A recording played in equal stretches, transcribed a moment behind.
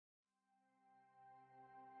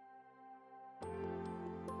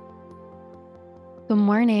Good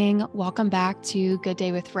morning. Welcome back to Good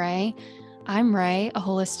Day with Ray. I'm Ray, a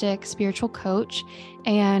holistic spiritual coach,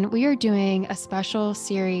 and we are doing a special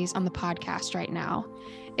series on the podcast right now.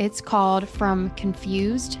 It's called From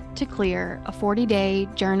Confused to Clear, a 40-day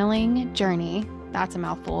journaling journey. That's a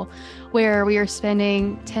mouthful, where we are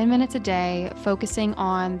spending 10 minutes a day focusing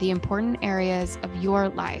on the important areas of your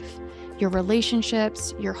life, your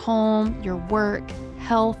relationships, your home, your work,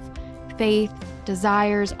 health, faith,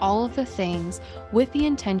 desires, all of the things, with the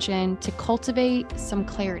intention to cultivate some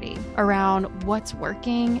clarity around what's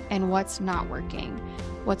working and what's not working,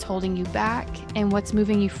 what's holding you back and what's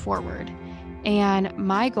moving you forward. And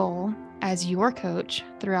my goal as your coach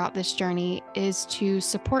throughout this journey is to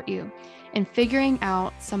support you in figuring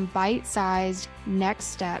out some bite-sized next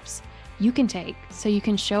steps you can take so you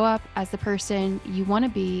can show up as the person you want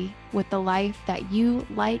to be with the life that you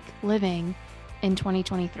like living in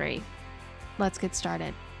 2023. Let's get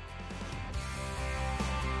started.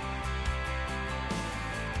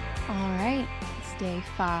 All right, it's day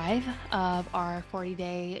 5 of our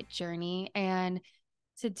 40-day journey. And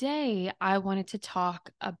today I wanted to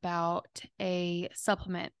talk about a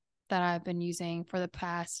supplement that I've been using for the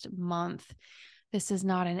past month. This is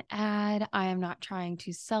not an ad. I am not trying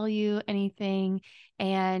to sell you anything.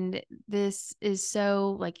 And this is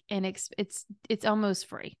so it's almost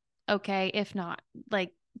free. Okay. If not,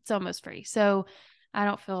 it's almost free. So I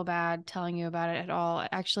don't feel bad telling you about it at all.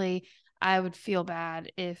 Actually, I would feel bad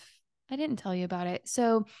if I didn't tell you about it.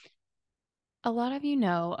 So a lot of you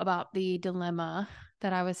know about the dilemma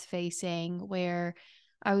that I was facing where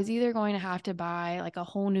I was either going to have to buy like a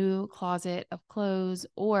whole new closet of clothes,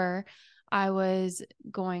 or I was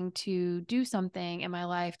going to do something in my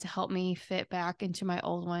life to help me fit back into my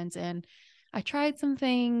old ones. And I tried some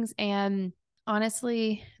things, and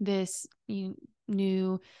honestly, this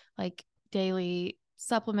new daily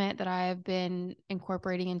supplement that I have been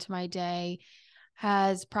incorporating into my day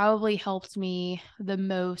has probably helped me the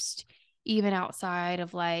most, even outside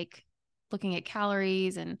of looking at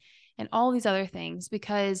calories and all these other things.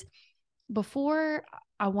 Because before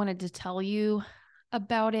I wanted to tell you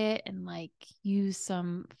about it and use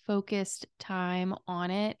some focused time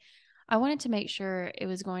on it, I wanted to make sure it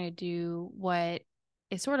was going to do what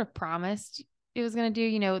it sort of promised it was going to do.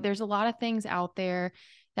 You know, there's a lot of things out there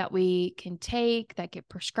that we can take that get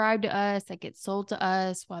prescribed to us, that get sold to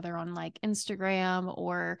us, whether on Instagram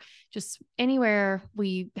or just anywhere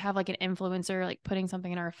we have an influencer putting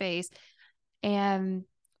something in our face, and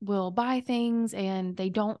we'll buy things and they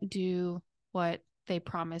don't do what they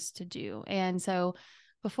promise to do. And so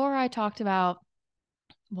before I talked about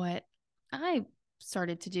what I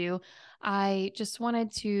started to do, I just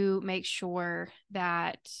wanted to make sure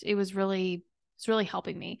that it's really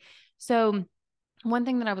helping me. So one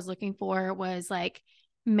thing that I was looking for was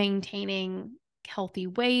maintaining healthy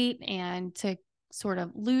weight and to sort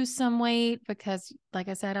of lose some weight, because like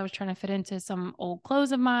I said, I was trying to fit into some old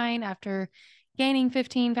clothes of mine after gaining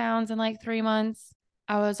 15 pounds in 3 months.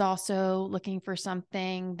 I was also looking for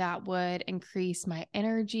something that would increase my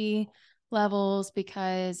energy levels,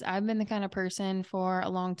 because I've been the kind of person for a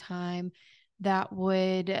long time that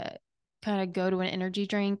would kind of go to an energy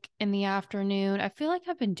drink in the afternoon. I feel like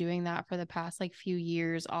I've been doing that for the past few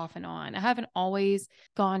years off and on. I haven't always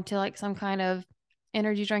gone to some kind of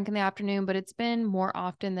energy drink in the afternoon, but it's been more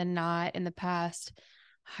often than not in the past,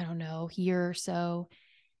 I don't know, year or so.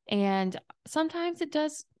 And sometimes it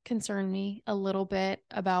does concern me a little bit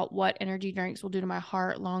about what energy drinks will do to my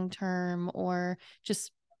heart long term, or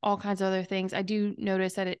just all kinds of other things. I do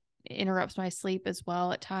notice that it interrupts my sleep as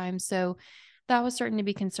well at times. So that was starting to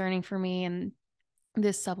be concerning for me. And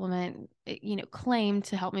this supplement, claimed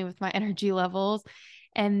to help me with my energy levels.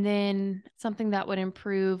 And then something that would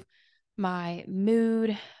improve my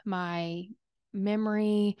mood, my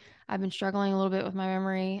memory. I've been struggling a little bit with my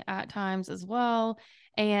memory at times as well.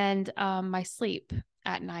 And my sleep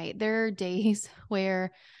at night. There are days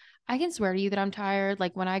where I can swear to you that I'm tired.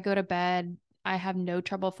 When I go to bed, I have no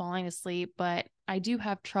trouble falling asleep, but I do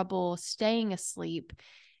have trouble staying asleep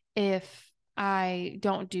if I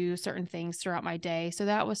don't do certain things throughout my day. So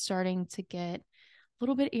that was starting to get a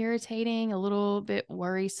little bit irritating, a little bit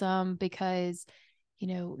worrisome, because,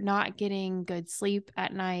 not getting good sleep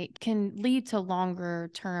at night can lead to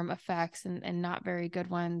longer term effects and not very good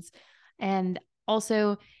ones. And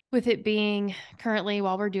also, with it being currently,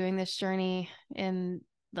 while we're doing this journey in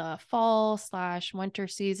the fall/winter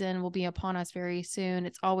season, will be upon us very soon,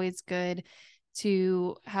 it's always good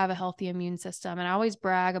to have a healthy immune system. And I always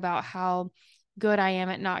brag about how good I am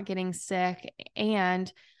at not getting sick. And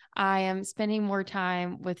I am spending more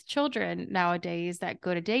time with children nowadays that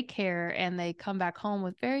go to daycare and they come back home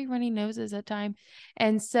with very runny noses at time.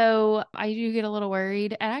 And so I do get a little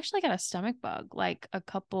worried. And I actually got a stomach bug like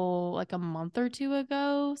a month or two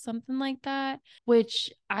ago, something like that,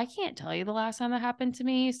 which I can't tell you the last time that happened to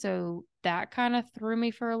me. So that kind of threw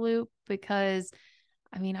me for a loop because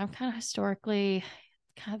I mean, I'm kind of historically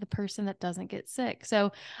kind of the person that doesn't get sick.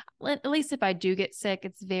 So at least if I do get sick,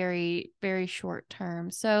 it's very, very short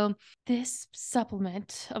term. So this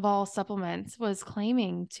supplement of all supplements was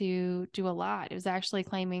claiming to do a lot. It was actually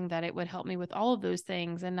claiming that it would help me with all of those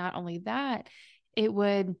things. And not only that, it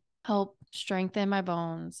would help strengthen my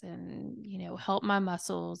bones and, help my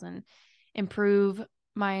muscles and improve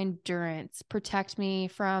my endurance, protect me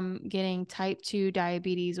from getting type 2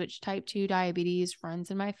 diabetes, which type 2 diabetes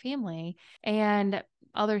runs in my family, and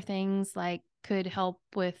other things like could help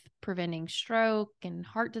with preventing stroke and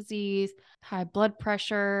heart disease, high blood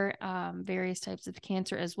pressure, various types of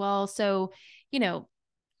cancer as well. So,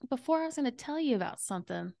 before I was going to tell you about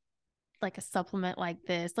something like a supplement like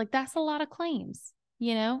this, like that's a lot of claims,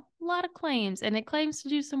 a lot of claims, and it claims to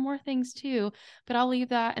do some more things too, but I'll leave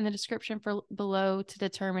that in the description for below to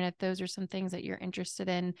determine if those are some things that you're interested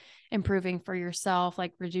in improving for yourself,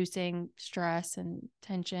 like reducing stress and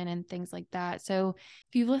tension and things like that. So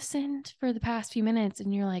if you've listened for the past few minutes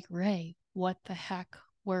and you're like, Ray, what the heck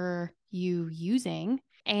were you using?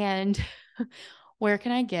 And where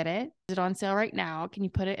can I get it? Is it on sale right now? Can you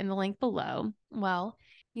put it in the link below? Well,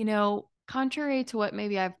 contrary to what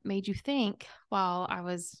maybe I've made you think while I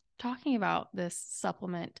was talking about this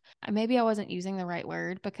supplement, maybe I wasn't using the right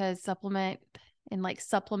word, because supplement and like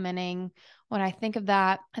supplementing, when I think of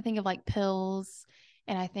that, I think of like pills,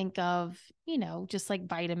 and I think of, just like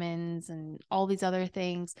vitamins and all these other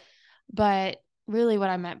things. But really what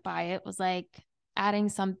I meant by it was like adding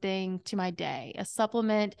something to my day, a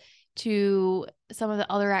supplement to some of the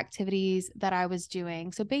other activities that I was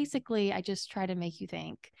doing. So basically, I just try to make you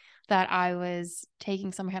think that I was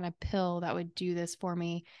taking some kind of pill that would do this for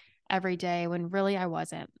me every day, when really I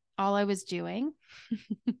wasn't. All I was doing,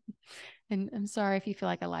 and I'm sorry if you feel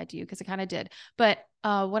like I lied to you, because I kind of did, but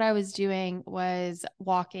what I was doing was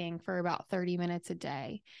walking for about 30 minutes a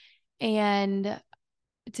day. And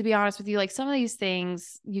to be honest with you, like some of these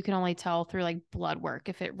things you can only tell through like blood work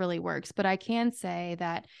if it really works. But I can say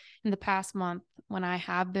that in the past month, when I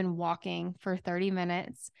have been walking for 30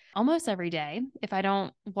 minutes almost every day, if I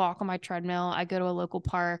don't walk on my treadmill, I go to a local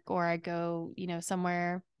park, or I go,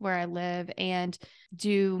 somewhere where I live and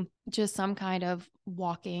do just some kind of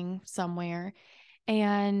walking somewhere.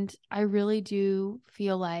 And I really do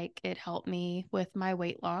feel like it helped me with my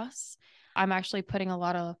weight loss. I'm actually putting a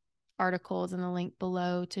lot of articles in the link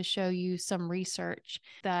below to show you some research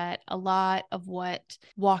that a lot of what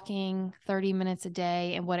walking 30 minutes a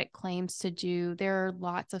day and what it claims to do, there are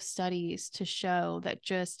lots of studies to show that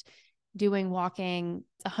just doing walking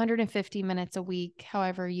 150 minutes a week,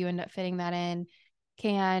 however you end up fitting that in,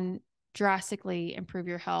 can drastically improve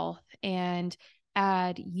your health and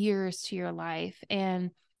add years to your life. And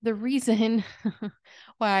the reason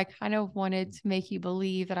why I kind of wanted to make you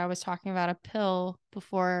believe that I was talking about a pill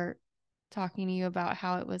before talking to you about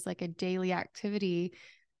how it was like a daily activity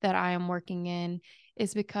that I am working in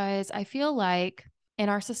is because I feel like in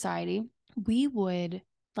our society, we would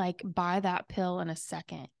like buy that pill in a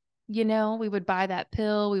second. We would buy that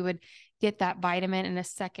pill, we would get that vitamin in a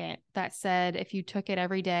second that said if you took it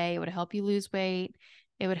every day, it would help you lose weight.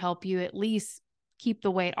 It would help you at least keep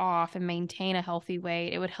the weight off and maintain a healthy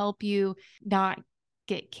weight. It would help you not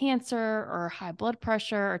get cancer or high blood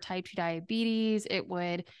pressure or type 2 diabetes. It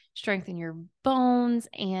would strengthen your bones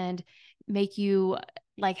and make you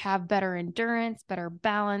like have better endurance, better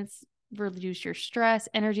balance, reduce your stress,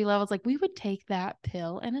 energy levels. Like we would take that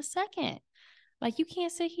pill in a second. Like you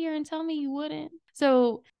can't sit here and tell me you wouldn't.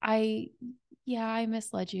 So I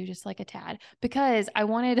misled you just like a tad, because I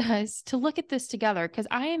wanted us to look at this together, because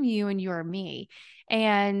I am you and you are me.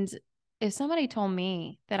 And if somebody told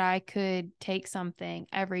me that I could take something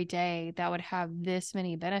every day that would have this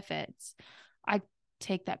many benefits, I'd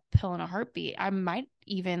take that pill in a heartbeat. I might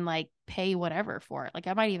even like pay whatever for it. Like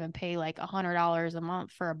I might even pay like $100 a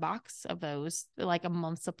month for a box of those, like a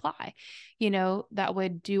month's supply, that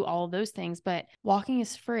would do all of those things. But walking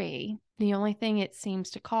is free. The only thing it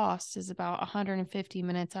seems to cost is about 150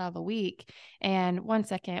 minutes out of the week. And 1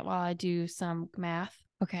 second while I do some math.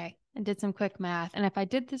 Okay. I did some quick math. And if I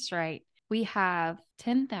did this right, we have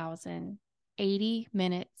 10,080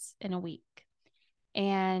 minutes in a week.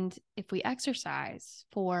 And if we exercise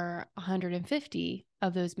for 150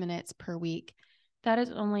 of those minutes per week, that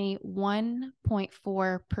is only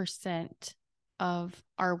 1.4% of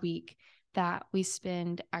our week that we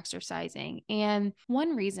spend exercising. And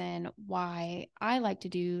one reason why I like to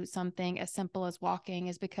do something as simple as walking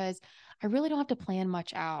is because I really don't have to plan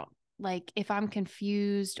much out. Like if I'm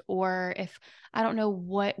confused or if I don't know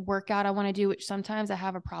what workout I want to do, which sometimes I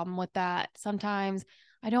have a problem with that. Sometimes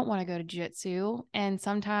I don't want to go to jiu-jitsu, and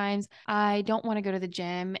sometimes I don't want to go to the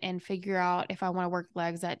gym and figure out if I want to work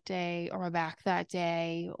legs that day or my back that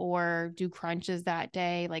day or do crunches that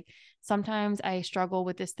day. Like sometimes I struggle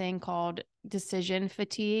with this thing called decision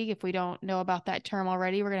fatigue. If we don't know about that term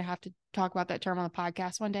already, we're going to have to talk about that term on the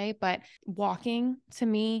podcast one day. But walking to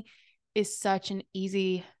me is such an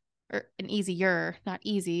easy or an easier, not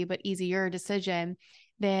easy, but easier decision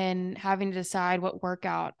than having to decide what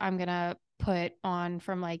workout I'm going to put on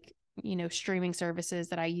from like, streaming services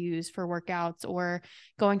that I use for workouts, or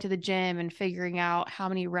going to the gym and figuring out how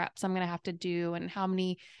many reps I'm going to have to do and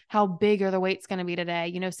how big are the weights going to be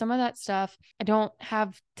today. Some of that stuff, I don't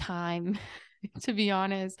have time to be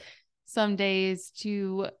honest, some days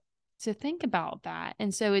to think about that.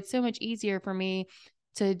 And so it's so much easier for me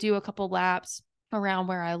to do a couple laps around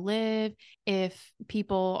where I live. If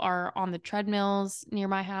people are on the treadmills near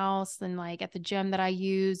my house, then like at the gym that I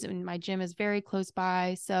use, and my gym is very close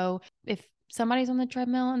by. So if somebody's on the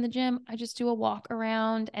treadmill in the gym, I just do a walk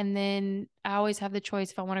around, and then I always have the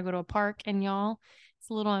choice if I want to go to a park. And y'all, it's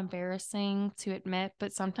a little embarrassing to admit,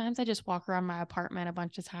 but sometimes I just walk around my apartment a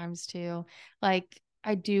bunch of times too. Like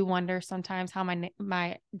I do wonder sometimes how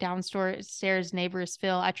my downstairs neighbors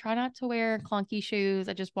feel. I try not to wear clunky shoes.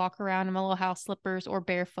 I just walk around in my little house slippers or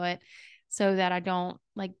barefoot so that I don't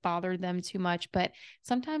like bother them too much. But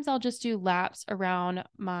sometimes I'll just do laps around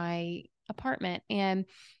my apartment. And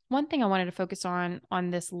one thing I wanted to focus on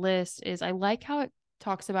this list is I like how it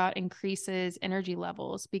talks about increases energy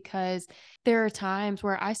levels, because there are times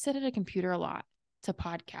where I sit at a computer a lot to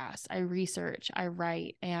podcast. I research, I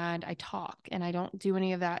write, and I talk, and I don't do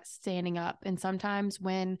any of that standing up. And sometimes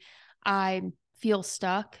when I feel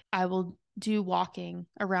stuck, I will do walking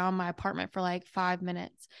around my apartment for like 5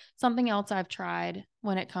 minutes. Something else I've tried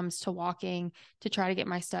when it comes to walking to try to get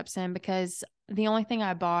my steps in, because the only thing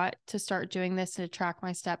I bought to start doing this to track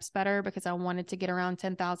my steps better, because I wanted to get around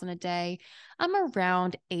 10,000 a day. I'm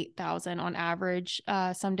around 8,000 on average.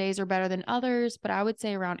 Some days are better than others, but I would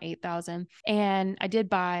say around 8,000. And I did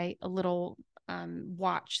buy a little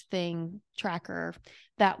watch thing tracker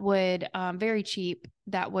that would very cheap,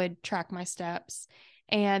 that would track my steps.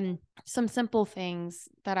 And some simple things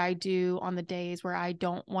that I do on the days where I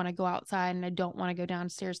don't want to go outside and I don't want to go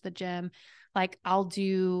downstairs to the gym. Like I'll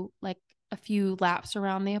do like a few laps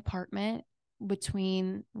around the apartment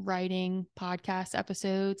between writing podcast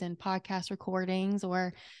episodes and podcast recordings,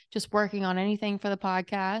 or just working on anything for the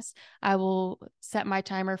podcast. I will set my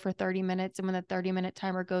timer for 30 minutes. And when the 30-minute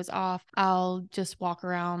timer goes off, I'll just walk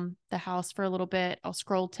around the house for a little bit. I'll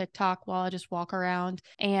scroll TikTok while I just walk around.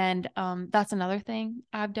 And that's another thing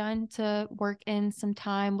I've done to work in some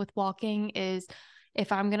time with walking is,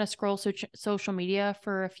 if I'm going to scroll social media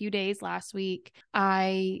for a few days last week,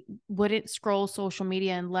 I wouldn't scroll social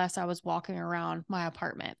media unless I was walking around my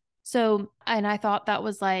apartment. So, and I thought that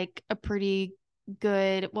was like a pretty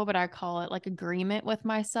good, what would I call it? Like agreement with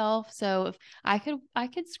myself. So if I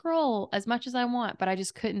could scroll as much as I want, but I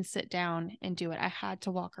just couldn't sit down and do it. I had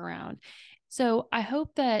to walk around. So I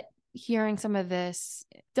hope that hearing some of this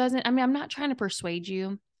I'm not trying to persuade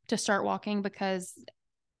you to start walking, because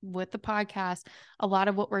with the podcast, a lot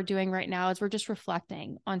of what we're doing right now is we're just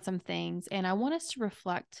reflecting on some things. And I want us to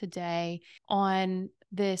reflect today on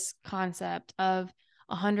this concept of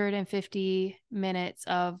 150 minutes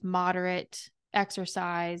of moderate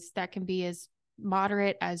exercise that can be as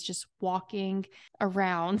moderate as just walking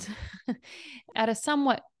around at a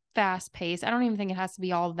somewhat fast pace. I don't even think it has to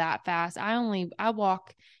be all that fast. I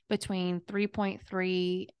walk between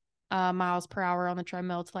 3.3 miles per hour on the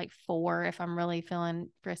treadmill to like 4 if I'm really feeling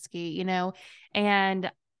frisky,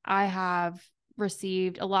 and I have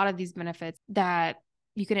received a lot of these benefits that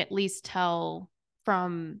you can at least tell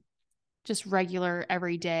from just regular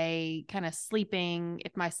everyday kind of sleeping.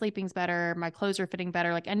 If my sleeping's better, my clothes are fitting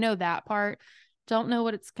better. Like I know that part. Don't know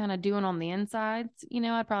what it's kind of doing on the insides.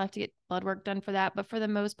 I'd probably have to get blood work done for that. But for the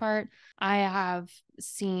most part, I have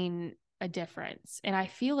seen a difference and I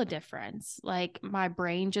feel a difference. Like my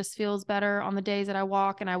brain just feels better on the days that I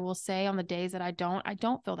walk. And I will say on the days that I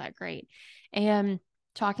don't feel that great. And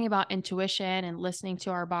talking about intuition and listening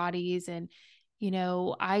to our bodies, and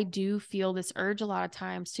I do feel this urge a lot of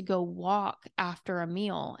times to go walk after a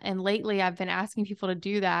meal. And lately I've been asking people to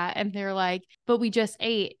do that, and they're like, but we just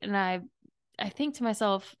ate. And I think to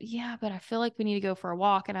myself, yeah, but I feel like we need to go for a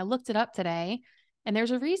walk. And I looked it up today. And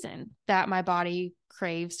there's a reason that my body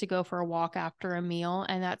craves to go for a walk after a meal.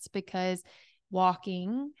 And that's because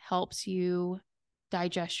walking helps you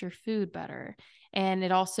digest your food better. And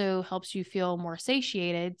it also helps you feel more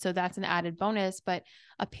satiated. So that's an added bonus. But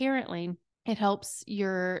apparently, it helps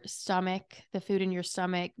your stomach, the food in your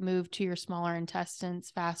stomach, move to your smaller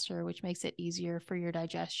intestines faster, which makes it easier for your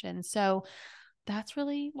digestion. So that's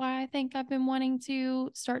really why I think I've been wanting to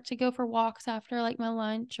start to go for walks after like my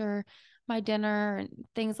lunch or my dinner and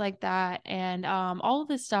things like that. And all of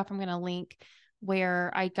this stuff I'm going to link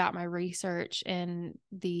where I got my research in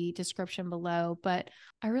the description below. But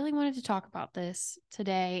I really wanted to talk about this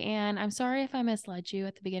today. And I'm sorry if I misled you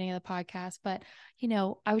at the beginning of the podcast, but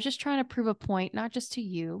I was just trying to prove a point, not just to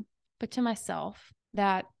you, but to myself,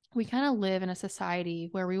 that we kind of live in a society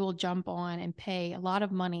where we will jump on and pay a lot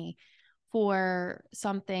of money for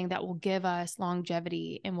something that will give us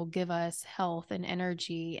longevity and will give us health and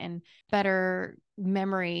energy and better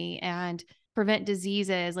memory and prevent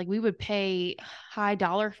diseases. Like, we would pay high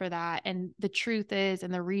dollar for that. And the truth is,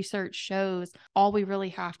 and the research shows, all we really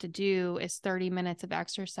have to do is 30 minutes of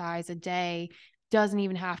exercise a day. Doesn't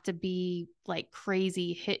even have to be like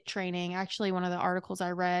crazy HIIT training. Actually, one of the articles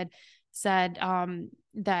I read said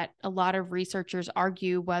that a lot of researchers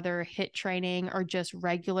argue whether HIIT training or just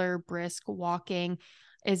regular brisk walking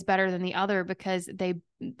is better than the other, because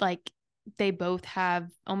they both have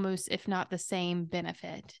almost, if not the same,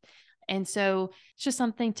 benefit. And so it's just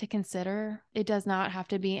something to consider. It does not have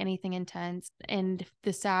to be anything intense. And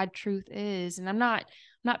the sad truth is, and I'm not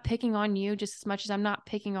picking on you just as much as I'm not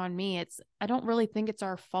picking on me. I don't really think it's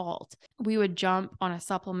our fault. We would jump on a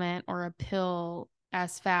supplement or a pill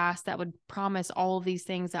as fast that would promise all of these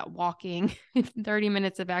things that walking 30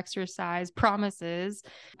 minutes of exercise promises.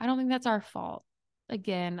 I don't think that's our fault.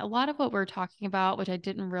 Again, a lot of what we're talking about, which I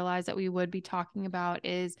didn't realize that we would be talking about,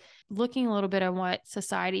 is looking a little bit at what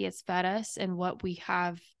society has fed us and what we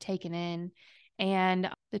have taken in. And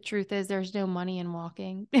the truth is, there's no money in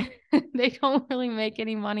walking. They don't really make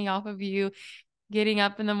any money off of you getting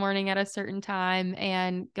up in the morning at a certain time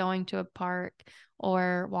and going to a park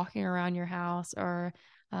or walking around your house, or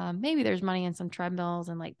maybe there's money in some treadmills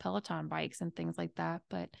and like Peloton bikes and things like that.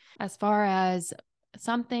 But as far as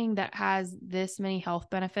something that has this many health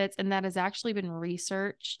benefits, and that has actually been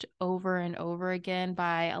researched over and over again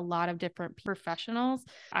by a lot of different professionals,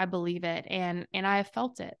 I believe it, and I have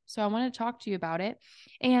felt it. So I want to talk to you about it.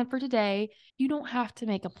 And for today, you don't have to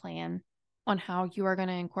make a plan on how you are going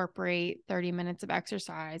to incorporate 30 minutes of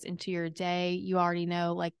exercise into your day. You already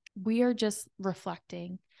know, like, we are just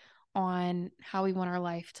reflecting on how we want our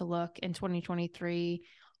life to look in 2023.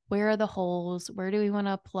 Where are the holes? Where do we want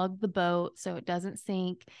to plug the boat so it doesn't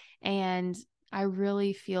sink? And I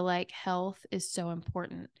really feel like health is so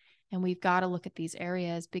important. And we've got to look at these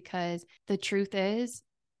areas, because the truth is,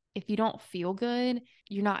 if you don't feel good,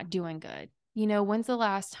 you're not doing good. When's the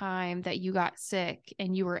last time that you got sick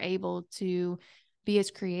and you were able to be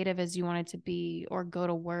as creative as you wanted to be, or go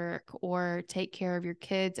to work, or take care of your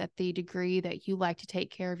kids at the degree that you like to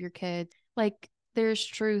take care of your kids? Like, there's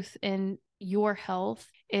truth in your health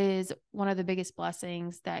is one of the biggest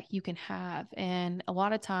blessings that you can have. And a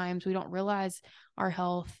lot of times we don't realize our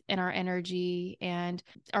health and our energy and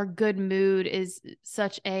our good mood is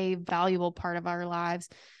such a valuable part of our lives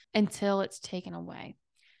until it's taken away.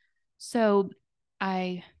 So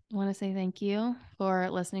I want to say thank you for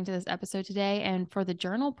listening to this episode today. And for the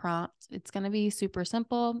journal prompt, it's going to be super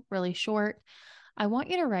simple, really short. I want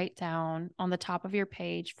you to write down on the top of your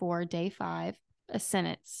page for day 5 a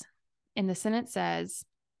sentence. And the sentence says,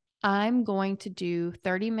 I'm going to do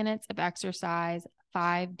 30 minutes of exercise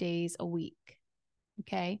 5 days a week.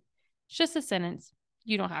 Okay? It's just a sentence.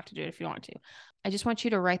 You don't have to do it if you want to. I just want you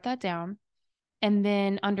to write that down. And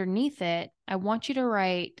then underneath it, I want you to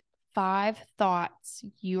write 5 thoughts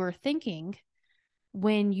you are thinking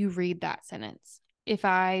when you read that sentence. If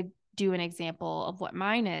I do an example of what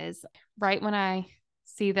mine is, right when I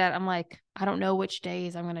see that, I'm like, I don't know which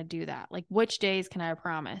days I'm going to do that. Like, which days can I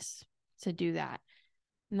promise to do that?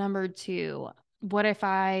 Number 2, what if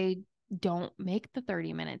I don't make the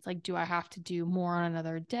 30 minutes? Like, do I have to do more on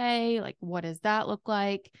another day? Like, what does that look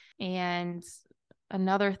like? And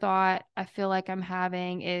another thought I feel like I'm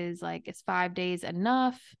having is like, is 5 days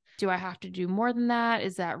enough? Do I have to do more than that?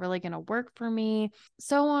 Is that really going to work for me?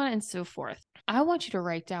 So on and so forth. I want you to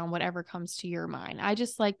write down whatever comes to your mind. I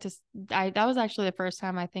just like to, that was actually the first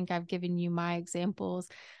time I think I've given you my examples.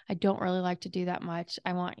 I don't really like to do that much.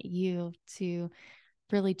 I want you to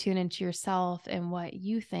really tune into yourself and what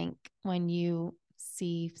you think when you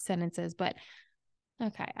see sentences. But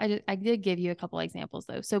okay, I did give you a couple examples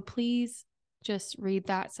though. So please just read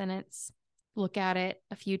that sentence look at it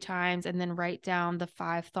a few times and then write down the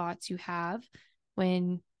 5 thoughts you have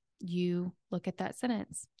when you look at that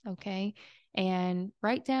sentence. Okay. And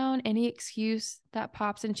write down any excuse that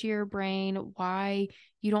pops into your brain, why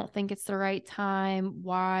you don't think it's the right time,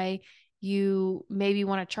 why you maybe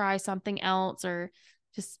want to try something else, or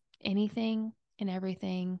just anything and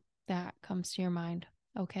everything that comes to your mind.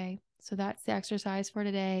 Okay. So that's the exercise for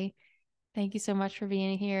today. Thank you so much for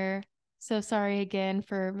being here. So sorry again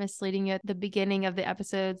for misleading you at the beginning of the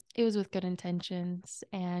episodes. It was with good intentions.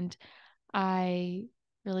 And I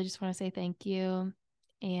really just want to say thank you.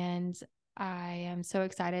 And I am so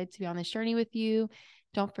excited to be on this journey with you.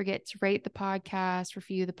 Don't forget to rate the podcast,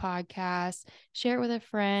 review the podcast, share it with a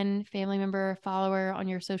friend, family member, follower on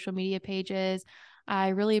your social media pages. I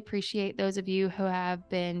really appreciate those of you who have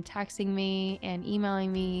been texting me and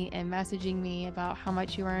emailing me and messaging me about how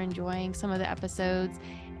much you are enjoying some of the episodes.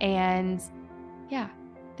 And yeah,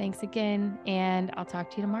 thanks again. And I'll talk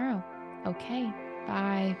to you tomorrow. Okay,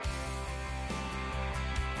 bye.